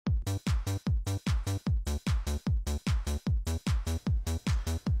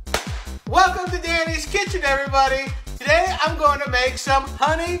Welcome to Danny's Kitchen, everybody. Today I'm going to make some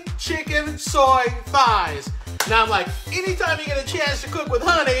honey chicken soy thighs. Now I'm like, anytime you get a chance to cook with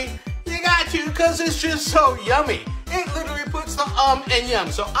honey, you got to, because it's just so yummy. It literally puts the and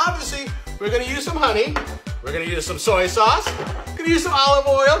yum. So obviously we're going to use some honey. We're going to use some soy sauce. We're going to use some olive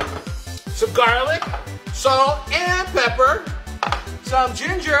oil, some garlic, salt and pepper, some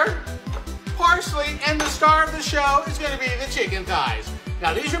ginger, parsley, and the star of the show is going to be the chicken thighs.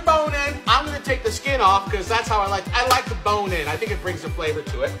 Now these are bone in. I'm going to take the skin off because that's how I like the bone in. I think it brings the flavor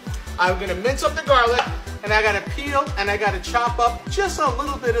to it. I'm going to mince up the garlic, and I got to peel and I got to chop up just a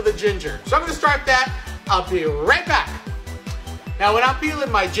little bit of the ginger. So I'm going to start that. I'll be right back. Now when I'm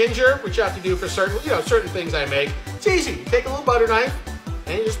peeling my ginger, which you have to do for certain things I make, it's easy. You take a little butter knife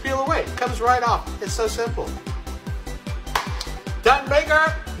and you just peel away. It comes right off. It's so simple. Done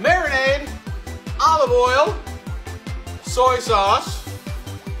maker, marinade, olive oil, soy sauce,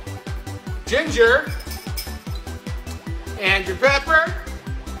 ginger, and your pepper,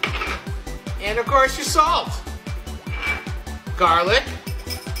 and of course your salt, garlic,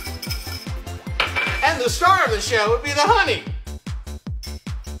 and the star of the show would be the honey.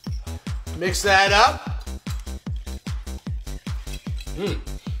 Mix that up.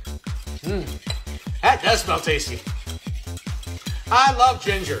 That does smell tasty. I love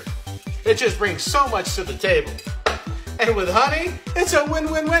ginger. It just brings so much to the table. And with honey, it's a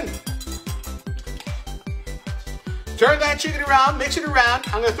win-win-win. Turn that chicken around, mix it around.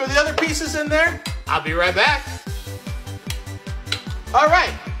 I'm gonna throw the other pieces in there. I'll be right back. All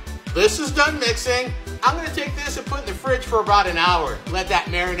right, this is done mixing. I'm gonna take this and put it in the fridge for about an hour. Let that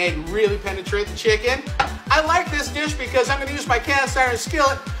marinade really penetrate the chicken. I like this dish because I'm gonna use my cast iron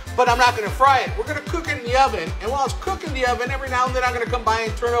skillet, but I'm not gonna fry it. We're gonna cook it in the oven, and while it's cooking in the oven, every now and then I'm gonna come by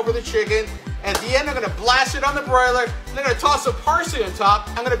and turn over the chicken. At the end, I'm gonna blast it on the broiler, and then I'm gonna toss some parsley on top.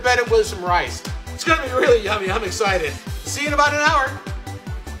 I'm gonna bed it with some rice. It's gonna be really yummy. I'm excited. See you in about an hour.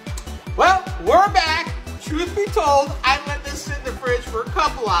 Well, we're back. Truth be told, I let this sit in the fridge for a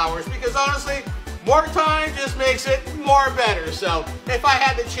couple hours because honestly, more time just makes it more better. So if I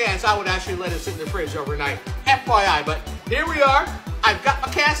had the chance, I would actually let it sit in the fridge overnight. FYI, but here we are. I've got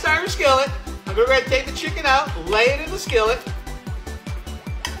my cast iron skillet. I'm going to take the chicken out, lay it in the skillet.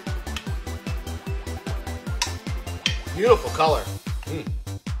 Beautiful color.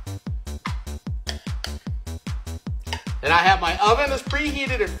 And I have my oven that's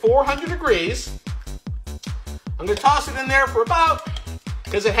preheated at 400 degrees. I'm going to toss it in there for about,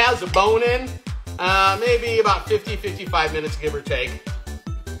 because it has the bone in, maybe about 50-55 minutes, give or take.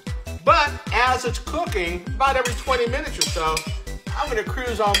 But as it's cooking, about every 20 minutes or so, I'm going to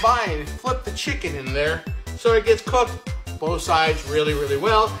cruise on by and flip the chicken in there so it gets cooked both sides really, really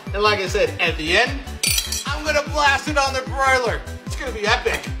well. And like I said, at the end, I'm going to blast it on the broiler. It's going to be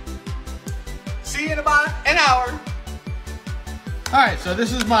epic. See you in about an hour. All right, so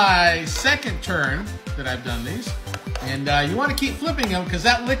this is my second turn that I've done these. And you want to keep flipping them because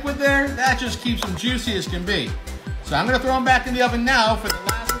that liquid there, that just keeps them juicy as can be. So I'm going to throw them back in the oven now for the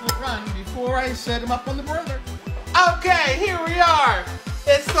last little run before I set them up on the broiler. Okay, here we are.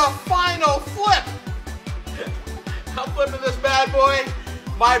 It's the final flip. I'm flipping this bad boy.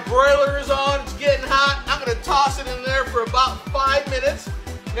 My broiler is on, it's getting hot. I'm going to toss it in there for about 5 minutes.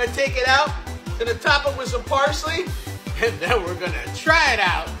 I'm going to take it out, going to top it with some parsley, and then we're going to try it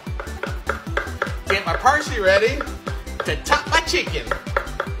out. Get my parsley ready to top my chicken.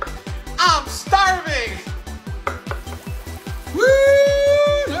 I'm starving. Woo!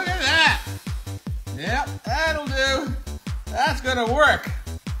 Look at that. Yep, that'll do. That's gonna work.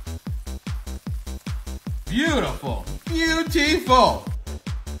 Beautiful. Beautiful.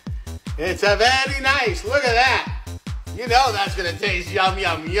 It's a very nice. Look at that. You know that's gonna taste yum,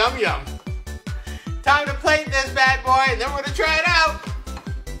 yum, yum, yum. Time to plate this bad boy, and then we're gonna try it out.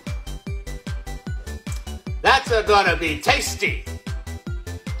 That's gonna be tasty.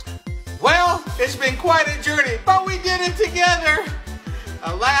 Well, it's been quite a journey, but we did it together.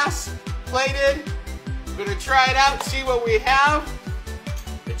 Alas, plated. We're gonna try it out, see what we have.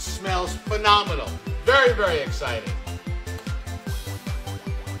 It smells phenomenal. Very, very exciting.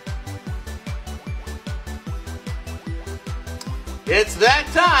 It's that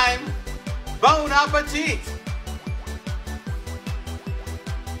time. Bon appetit.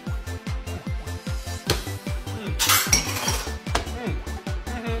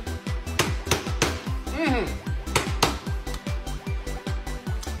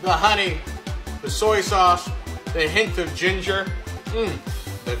 The honey, the soy sauce, the hint of ginger,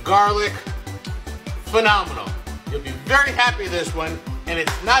 the garlic, phenomenal. You'll be very happy with this one, and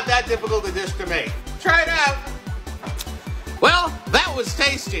it's not that difficult a dish to make. Try it out. Well, that was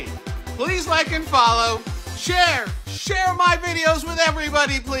tasty. Please like and follow. Share my videos with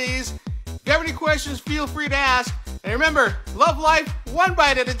everybody, please. If you have any questions, feel free to ask. And remember, love life one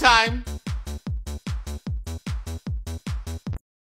bite at a time.